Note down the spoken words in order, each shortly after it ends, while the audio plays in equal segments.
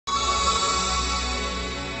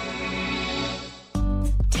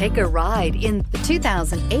Take a ride in the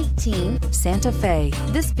 2018 Santa Fe.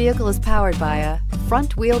 This vehicle is powered by a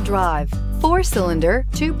front-wheel drive, 4-cylinder,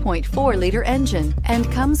 2.4-liter engine,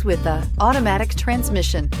 and comes with a automatic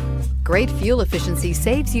transmission. Great fuel efficiency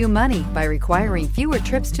saves you money by requiring fewer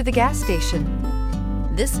trips to the gas station.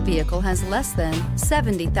 This vehicle has less than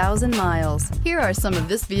 70,000 miles. Here are some of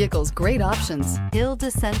this vehicle's great options: hill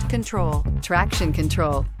descent control, traction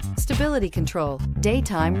control, stability control,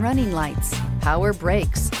 daytime running lights, power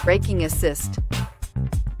brakes, braking assist.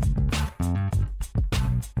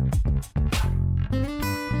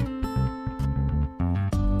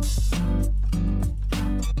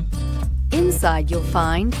 Inside you'll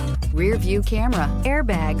find rear view camera,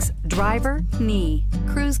 airbags, driver, knee,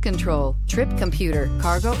 cruise control, trip computer,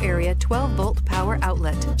 cargo area 12-volt power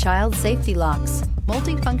outlet, child safety locks,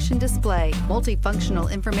 multifunction display, multifunctional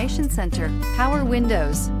information center, power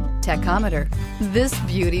windows, tachometer. This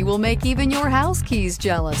beauty will make even your house keys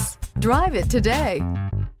jealous. Drive it today.